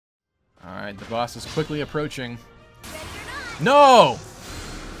Alright, the boss is quickly approaching. No!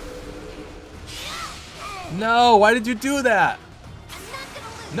 No, why did you do that?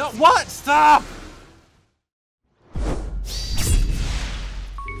 No, what? Stop!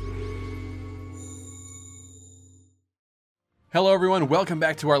 Hello everyone, welcome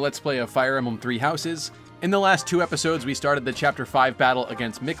back to our Let's Play of Fire Emblem Three Houses. In the last two episodes, we started the Chapter 5 battle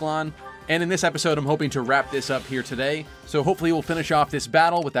against Miklan, and in this episode, I'm hoping to wrap this up here today. So hopefully we'll finish off this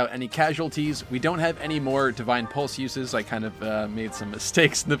battle without any casualties. We don't have any more Divine Pulse uses. I kind of made some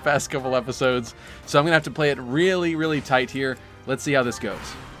mistakes in the past couple episodes, so I'm going to have to play it really, really tight here. Let's see how this goes.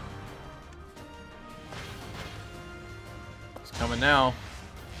 It's coming now.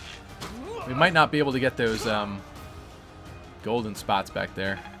 We might not be able to get those golden spots back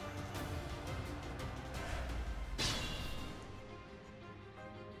there.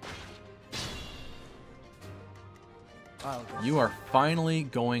 You are finally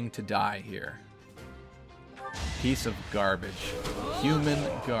going to die here. Piece of garbage. Human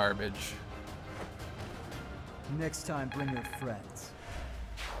garbage. Next time, bring your friends.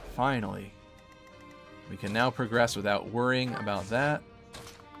 Finally. We can now progress without worrying about that.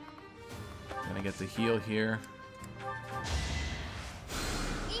 Gonna get the heal here.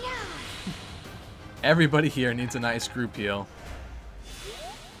 Everybody here needs a nice group heal.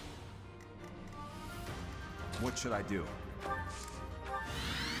 What should I do?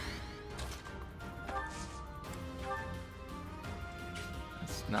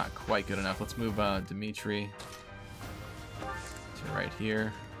 That's not quite good enough. Let's move Dimitri to right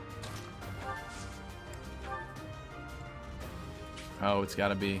here. Oh, it's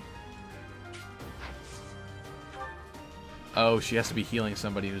gotta be... Oh, she has to be healing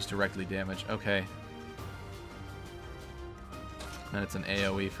somebody who's directly damaged. Okay. And it's an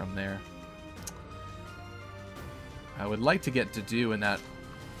AoE from there. I would like to get Dedu in that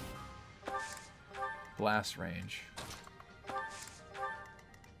blast range.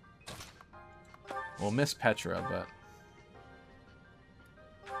 We'll miss Petra, but...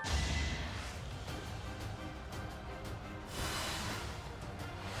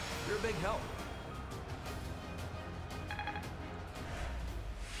 You're a big help.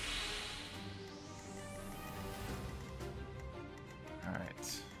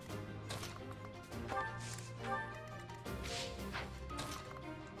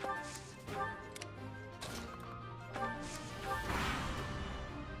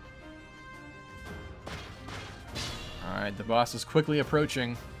 Alright, the boss is quickly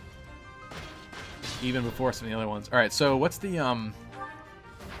approaching. Even before some of the other ones. Alright, so what's the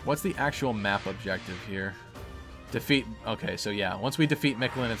actual map objective here? Defeat... Okay, so yeah, once we defeat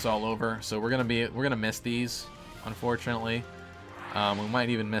Miklan, it's all over. So we're gonna miss these, unfortunately. We might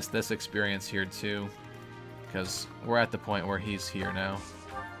even miss this experience here too, because we're at the point where he's here now.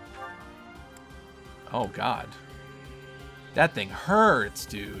 Oh god. That thing hurts,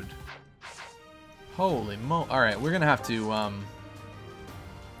 dude. Holy mo... Alright, we're gonna have to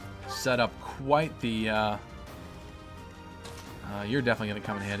set up quite the... you're definitely gonna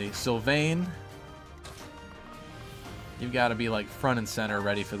come in handy. Sylvain, you've got to be like front and center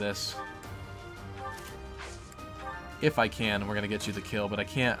ready for this. If I can, we're gonna get you the kill, but I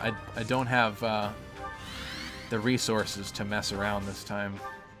can't... I don't have the resources to mess around this time.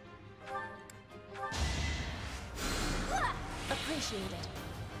 Appreciate it.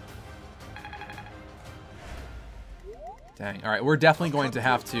 Dang. Alright, we're definitely going to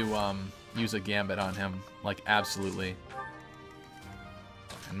have to use a gambit on him. Like, absolutely.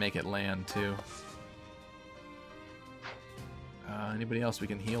 And make it land, too. Anybody else we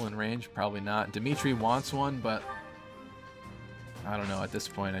can heal in range? Probably not. Dimitri wants one, but... I don't know. At this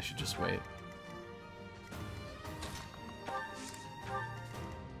point, I should just wait.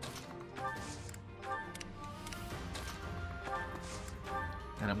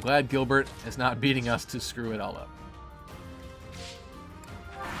 And I'm glad Gilbert is not beating us to screw it all up.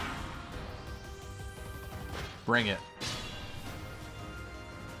 Bring it.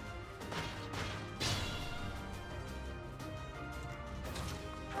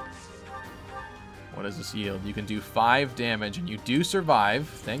 What does this yield? You can do 5 damage, and you do survive.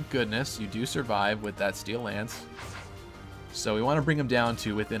 Thank goodness you do survive with that steel lance. So we want to bring him down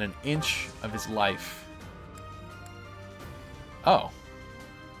to within an inch of his life. Oh.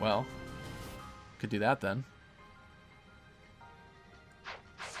 Well, could do that then.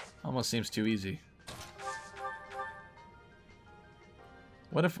 Almost seems too easy.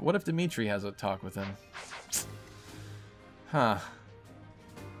 What if Dimitri has a talk with him? Huh.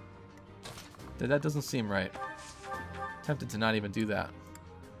 That doesn't seem right. Tempted to not even do that.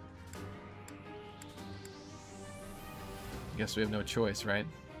 I guess we have no choice, right?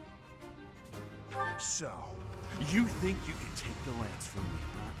 So, you think you can take the lance from me?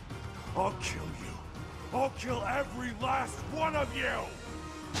 I'll kill you. I'll kill every last one of you!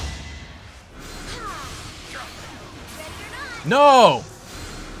 No!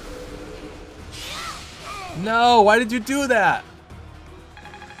 No, why did you do that?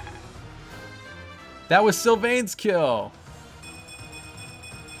 That was Sylvain's kill.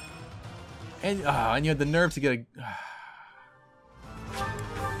 And you had the nerve to get a...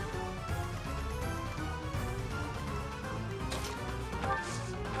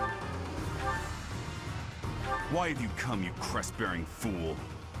 Why have you come, you crest-bearing fool?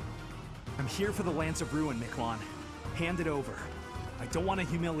 I'm here for the Lance of Ruin, Miklan. Hand it over. I don't want to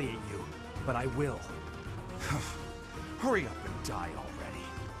humiliate you, but I will. Hurry up and die already.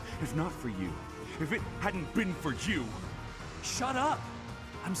 If not for you, if it hadn't been for you... Shut up!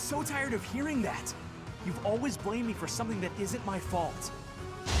 I'm so tired of hearing that. You've always blamed me for something that isn't my fault.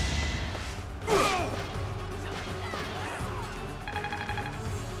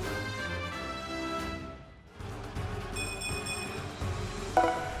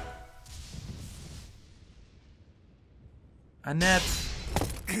 Annette.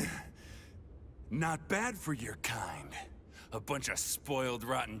 Not bad for your kind. A bunch of spoiled,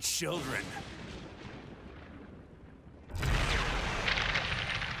 rotten children.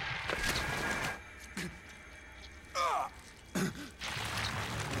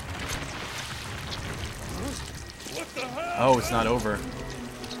 What the hell? Oh, it's not over.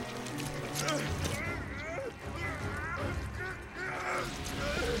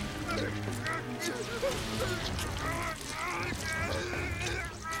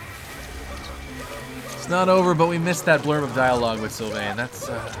 It's not over, but we missed that blurb of dialogue with Sylvain. That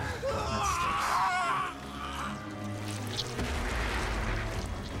stinks.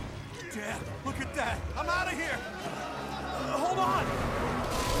 Dad, look at that! I'm out of here! Hold on!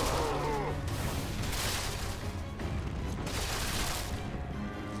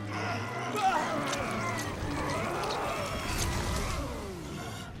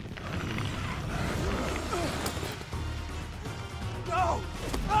 No!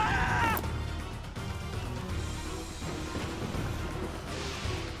 Ah!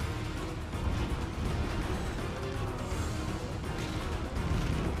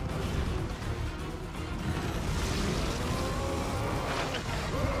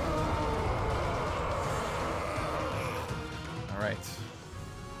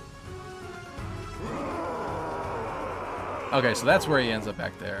 Okay, so that's where he ends up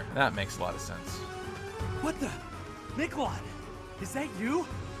back there. That makes a lot of sense. What the? Miklan! Is that you?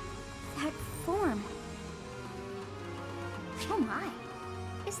 That form. Oh my.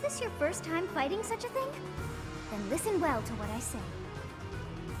 Is this your first time fighting such a thing? Then listen well to what I say.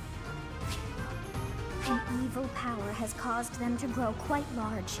 An evil power has caused them to grow quite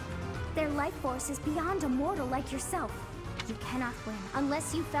large. Their life force is beyond a mortal like yourself. You cannot win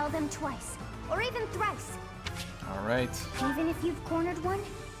unless you fell them twice, or even thrice. Alright. Even if you've cornered one,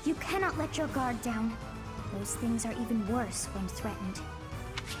 you cannot let your guard down. Those things are even worse when threatened.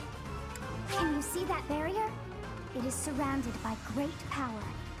 Can you see that barrier? It is surrounded by great power.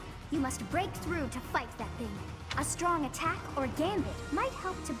 You must break through to fight that thing. A strong attack or gambit might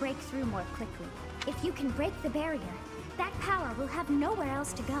help to break through more quickly. If you can break the barrier, that power will have nowhere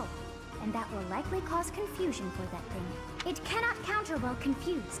else to go, and that will likely cause confusion for that thing. It cannot counter while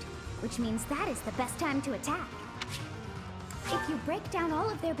confused, which means that is the best time to attack. If you break down all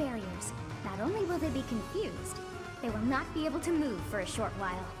of their barriers, not only will they be confused, they will not be able to move for a short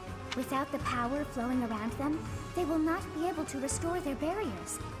while. Without the power flowing around them, they will not be able to restore their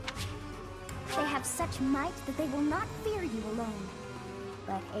barriers. They have such might that they will not fear you alone.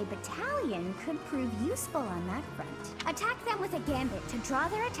 But a battalion could prove useful on that front. Attack them with a gambit to draw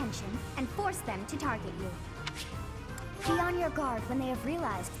their attention and force them to target you. Be on your guard when they have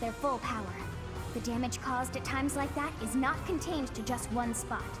realized their full power. The damage caused at times like that is not contained to just one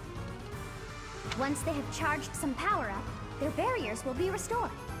spot. Once they have charged some power up, their barriers will be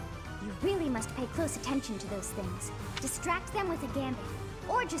restored. You really must pay close attention to those things. Distract them with a gambit,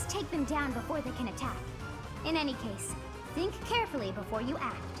 or just take them down before they can attack. In any case, think carefully before you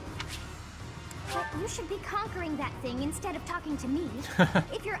act. But you should be conquering that thing instead of talking to me.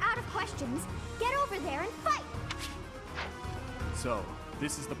 If you're out of questions, get over there and fight! So,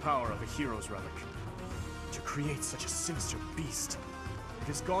 this is the power of a hero's relic. To create such a sinister beast. It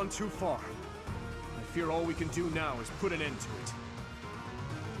has gone too far. I fear all we can do now is put an end to it.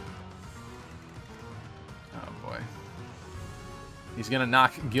 Oh boy. He's gonna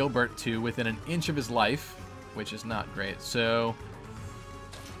knock Gilbert to within an inch of his life, which is not great. So,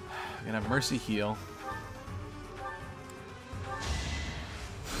 I'm gonna have Mercy heal.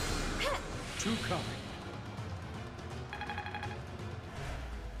 two coming.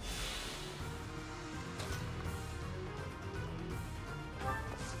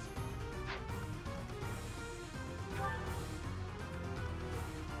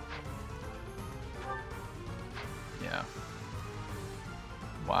 Yeah.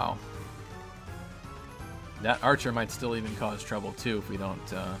 Wow. That archer might still even cause trouble too if we don't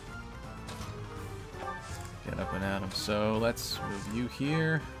get up and at him. So let's move you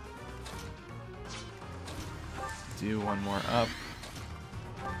here. Do one more up.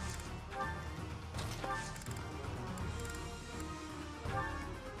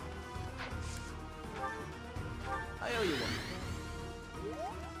 I owe you one.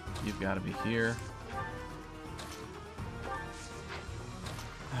 You've got to be here.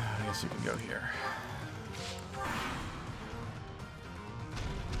 I guess you can go here.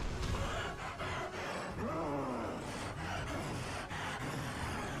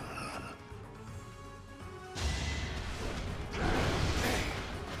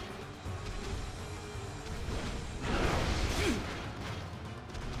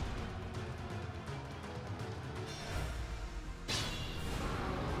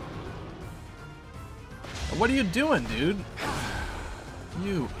 What are you doing, dude?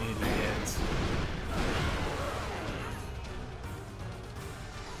 You idiot.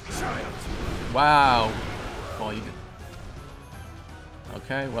 Wow. Well, you did.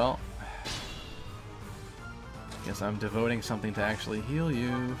 Okay, well. Guess I'm devoting something to actually heal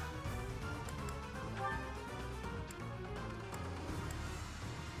you.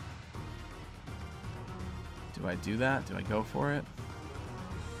 Do I do that? Do I go for it?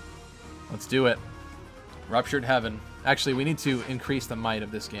 Let's do it. Ruptured Heaven. Actually, we need to increase the might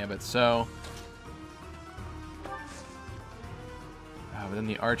of this gambit, so... but then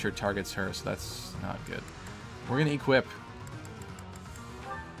the archer targets her, so that's not good. We're going to equip...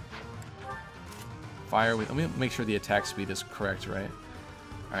 Fire with... Let me make sure the attack speed is correct, right?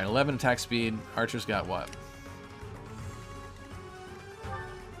 Alright, 11 attack speed. Archer's got what?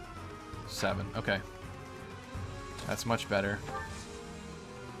 7. Okay. That's much better.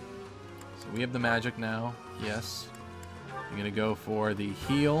 So we have the magic now. Yes. I'm going to go for the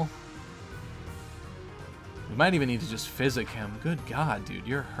heal. We might even need to just physic him. Good God, dude,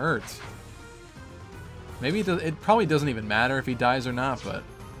 you're hurt. Maybe it probably doesn't even matter if he dies or not, but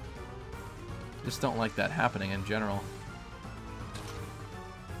just don't like that happening in general.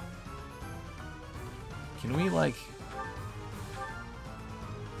 Can we, like...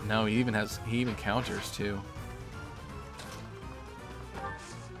 No, he even counters, too.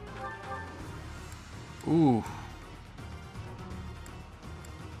 Ooh.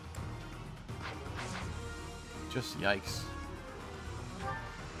 Just yikes.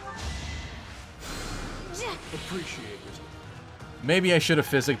 Appreciate it. Maybe I should have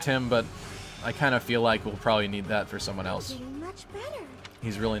physicked him, but I kind of feel like we'll probably need that for someone else. Much better.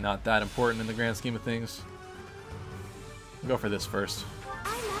 He's really not that important in the grand scheme of things. We'll go for this first.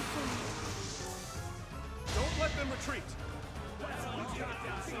 I'm up for it. Don't let them retreat.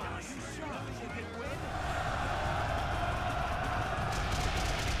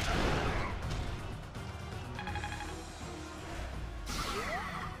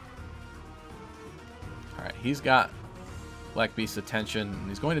 Alright, he's got Black Beast's attention.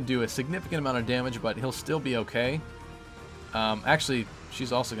 He's going to do a significant amount of damage, but he'll still be okay. Actually,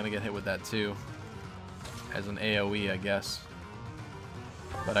 she's also going to get hit with that too. As an AoE, I guess.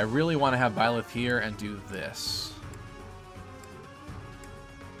 But I really want to have Byleth here and do this.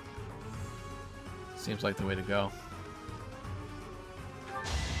 Seems like the way to go.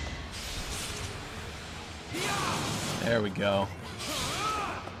 There we go.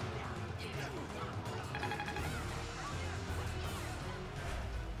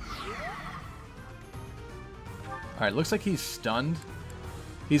 Alright, looks like he's stunned.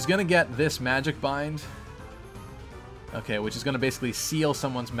 He's gonna get this magic bind. Okay, which is gonna basically seal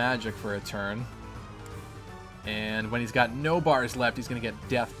someone's magic for a turn. And when he's got no bars left, he's gonna get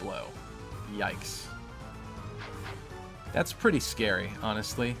Death Blow. Yikes. That's pretty scary,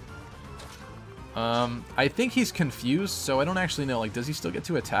 honestly. I think he's confused, so I don't actually know. Like, does he still get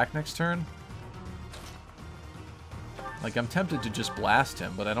to attack next turn? Like, I'm tempted to just blast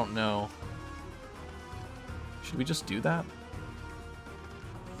him, but I don't know. Should we just do that?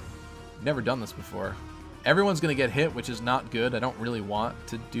 Never done this before. Everyone's going to get hit, which is not good. I don't really want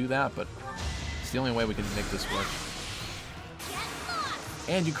to do that, but it's the only way we can make this work.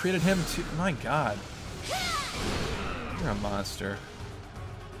 And you created him too. My God. You're a monster.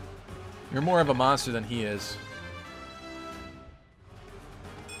 You're more of a monster than he is.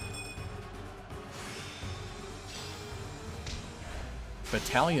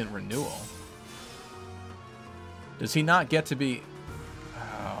 Battalion Renewal. Does he not get to be...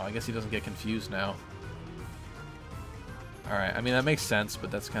 Oh, I guess he doesn't get confused now. Alright, I mean, that makes sense, but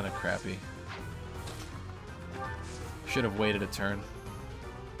that's kind of crappy. Should have waited a turn.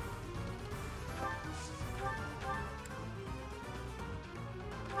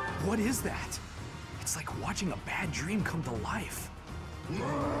 What is that? It's like watching a bad dream come to life. Need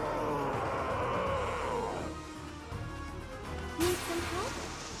some help?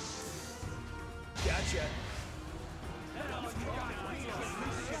 Gotcha.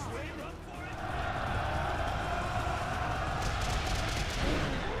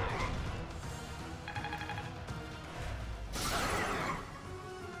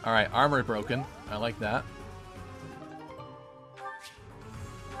 Alright, armor broken. I like that.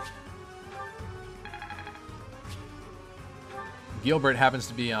 Gilbert happens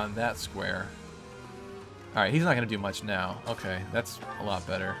to be on that square. Alright, he's not going to do much now. Okay, that's a lot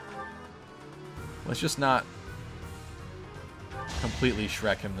better. Let's just not completely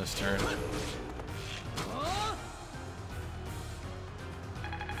Shrek him this turn.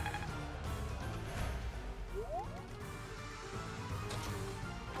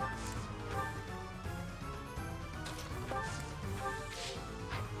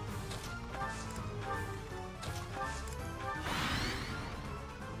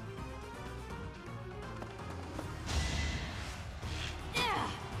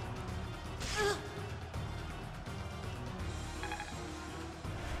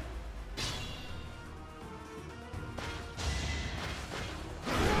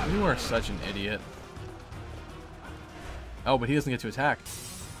 You are such an idiot. Oh, but he doesn't get to attack.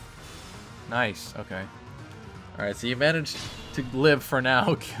 Nice, okay. Alright, so you managed to live for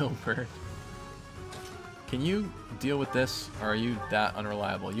now, Gilbert. Can you deal with this, or are you that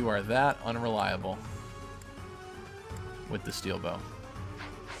unreliable? You are that unreliable with the steel bow.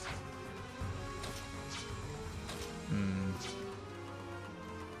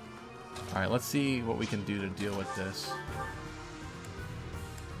 Alright, let's see what we can do to deal with this.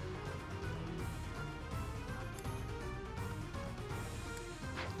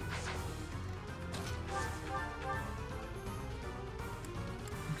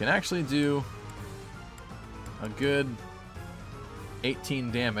 Can actually do a good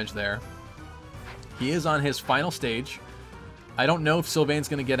 18 damage there. He is on his final stage. I don't know if Sylvain's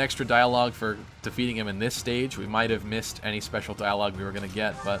going to get extra dialogue for defeating him in this stage. We might have missed any special dialogue we were going to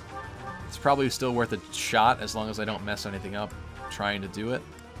get, but it's probably still worth a shot as long as I don't mess anything up trying to do it.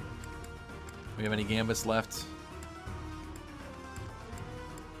 Do we have any gambits left?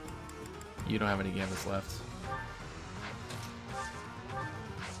 You don't have any gambits left.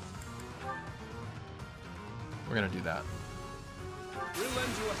 We're gonna do that. We'll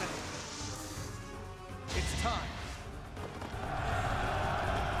lend you a hand. It's time.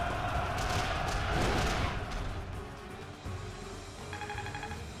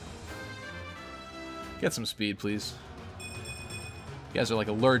 Get some speed, please. You guys are like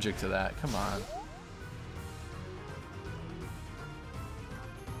allergic to that. Come on.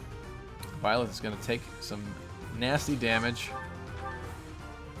 Violet is gonna take some nasty damage.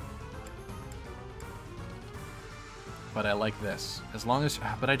 But I like this. As long as...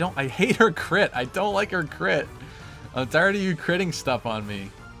 But I hate her crit. I don't like her crit. I'm tired of you critting stuff on me.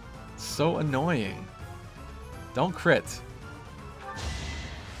 It's so annoying. Don't crit.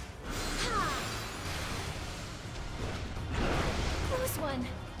 Close one.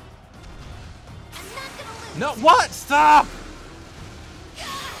 I'm not gonna lose. No, what? Stop!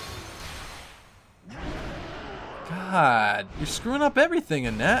 God, you're screwing up everything,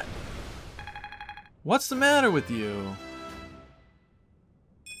 Annette. What's the matter with you?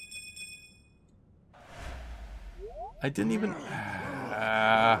 I didn't even...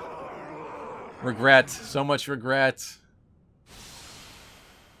 regret. So much regret.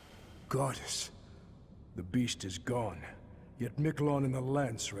 Goddess, the beast is gone, yet Miklan and the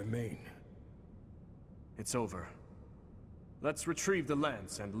lance remain. It's over. Let's retrieve the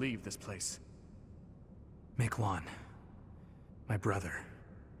lance and leave this place. Miklan, my brother.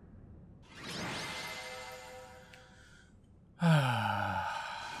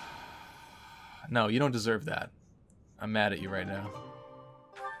 No, you don't deserve that. I'm mad at you right now.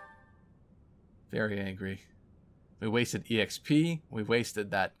 Very angry. We wasted EXP. We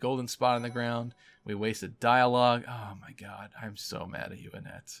wasted that golden spot on the ground. We wasted dialogue. Oh my god. I'm so mad at you,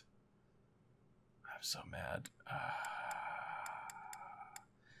 Annette. I'm so mad.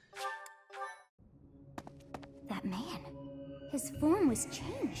 That man. His form was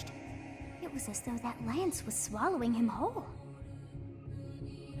changed. It was as though that lance was swallowing him whole.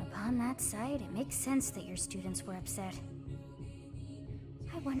 Upon that sight, it makes sense that your students were upset.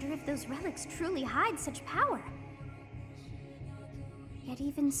 I wonder if those relics truly hide such power. Yet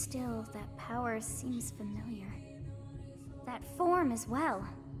even still, that power seems familiar. That form as well.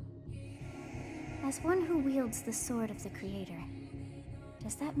 As one who wields the sword of the Creator,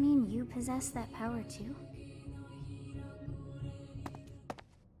 does that mean you possess that power too?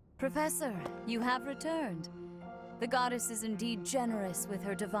 Professor, you have returned. The goddess is indeed generous with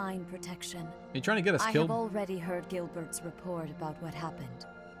her divine protection. Are you trying to get us I killed? have already heard Gilbert's report about what happened.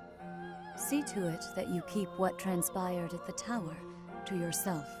 See to it that you keep what transpired at the tower to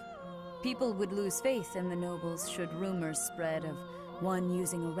yourself. People would lose faith in the nobles should rumors spread of one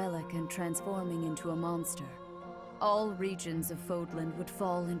using a relic and transforming into a monster. All regions of Fodlan would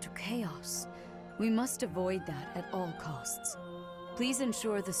fall into chaos. We must avoid that at all costs. Please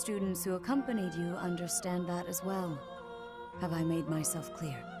ensure the students who accompanied you understand that as well. Have I made myself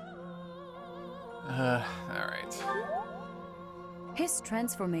clear? Alright. His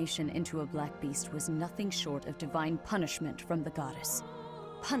transformation into a black beast was nothing short of divine punishment from the goddess.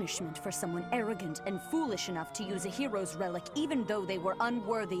 Punishment for someone arrogant and foolish enough to use a hero's relic even though they were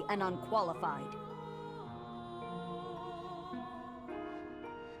unworthy and unqualified.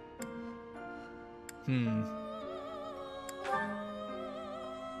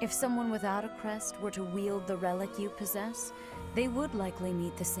 If someone without a crest were to wield the relic you possess, they would likely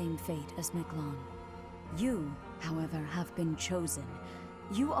meet the same fate as Miklan. You, however, have been chosen.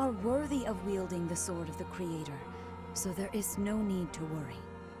 You are worthy of wielding the sword of the Creator, so there is no need to worry.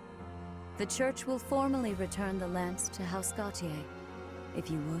 The Church will formally return the lance to House Gautier,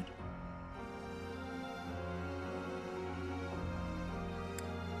 if you would.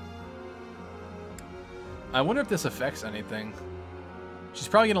 I wonder if this affects anything. She's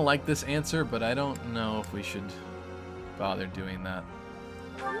probably gonna like this answer, but I don't know if we should bother doing that.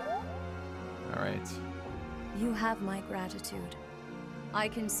 Alright. You have my gratitude. I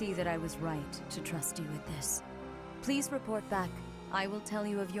can see that I was right to trust you with this. Please report back. I will tell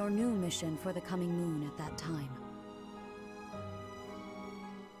you of your new mission for the coming moon at that time.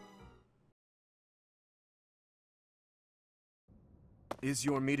 Is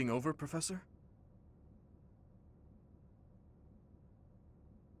your meeting over, Professor?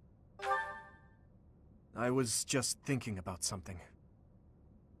 I was just thinking about something.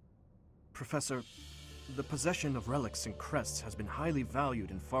 Professor, the possession of relics and crests has been highly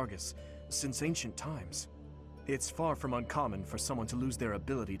valued in Faerghus since ancient times. It's far from uncommon for someone to lose their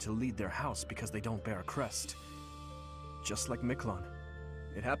ability to lead their house because they don't bear a crest. Just like Miklan.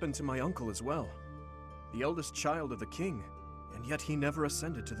 It happened to my uncle as well. The eldest child of the king, and yet he never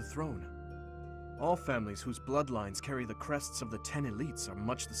ascended to the throne. All families whose bloodlines carry the crests of the 10 elites are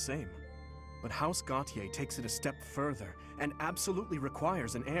much the same. But House Gautier takes it a step further and absolutely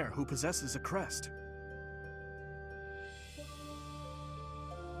requires an heir who possesses a crest.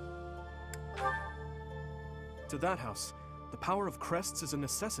 To that house, the power of crests is a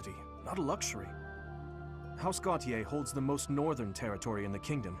necessity, not a luxury. House Gautier holds the most northern territory in the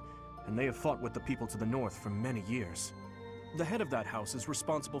kingdom, and they have fought with the people to the north for many years. The head of that house is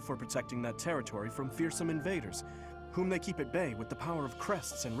responsible for protecting that territory from fearsome invaders, whom they keep at bay with the power of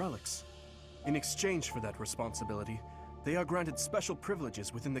crests and relics. In exchange for that responsibility, they are granted special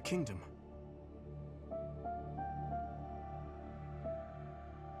privileges within the kingdom.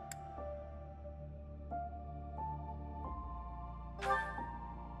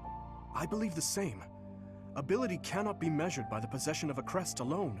 I believe the same. Ability cannot be measured by the possession of a crest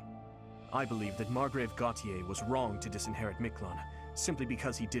alone. I believe that Margrave Gautier was wrong to disinherit Miklan, simply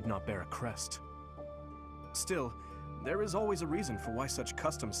because he did not bear a crest. Still, there is always a reason for why such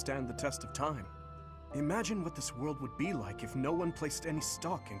customs stand the test of time. Imagine what this world would be like if no one placed any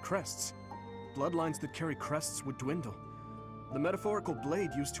stock in crests. Bloodlines that carry crests would dwindle. The metaphorical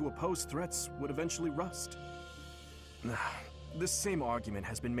blade used to oppose threats would eventually rust. This same argument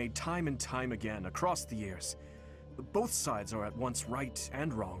has been made time and time again across the years. Both sides are at once right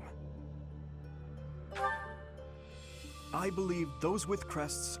and wrong. I believe those with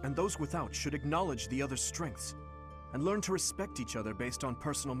crests and those without should acknowledge the other's strengths and learn to respect each other based on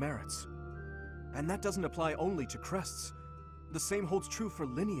personal merits. And that doesn't apply only to crests. The same holds true for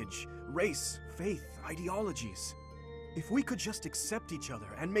lineage, race, faith, ideologies. If we could just accept each other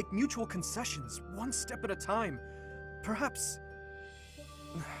and make mutual concessions one step at a time, perhaps...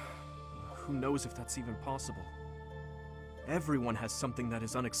 Who knows if that's even possible? Everyone has something that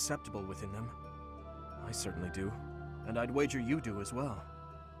is unacceptable within them. I certainly do, and I'd wager you do as well.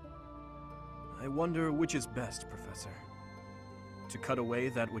 I wonder which is best, Professor. To cut away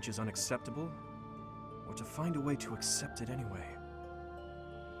that which is unacceptable, or to find a way to accept it anyway?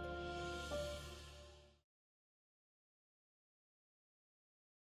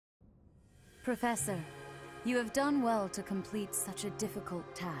 Professor, You have done well to complete such a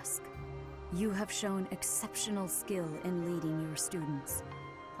difficult task. You have shown exceptional skill in leading your students.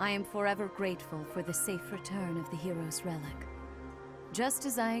 I am forever grateful for the safe return of the hero's relic. Just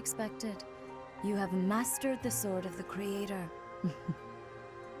as I expected, you have mastered the sword of the Creator.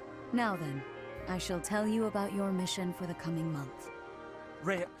 Now then, I shall tell you about your mission for the coming month.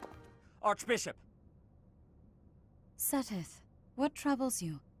 Archbishop! Seteth, what troubles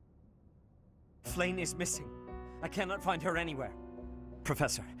you? Flayn is missing. I cannot find her anywhere.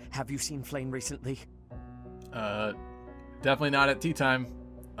 Professor, have you seen Flayn recently? Definitely not at tea time.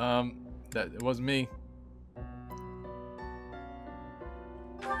 It wasn't me.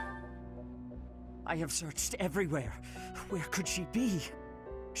 I have searched everywhere. Where could she be?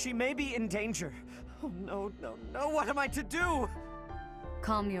 She may be in danger. Oh no, no, no, what am I to do?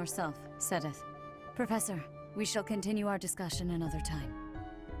 Calm yourself, Seteth. Professor, we shall continue our discussion another time.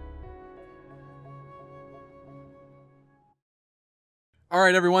 All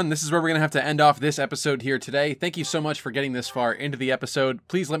right, everyone, this is where we're going to have to end off this episode here today. Thank you so much for getting this far into the episode.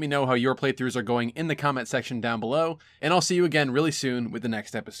 Please let me know how your playthroughs are going in the comment section down below, and I'll see you again really soon with the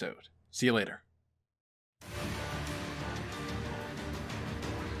next episode. See you later.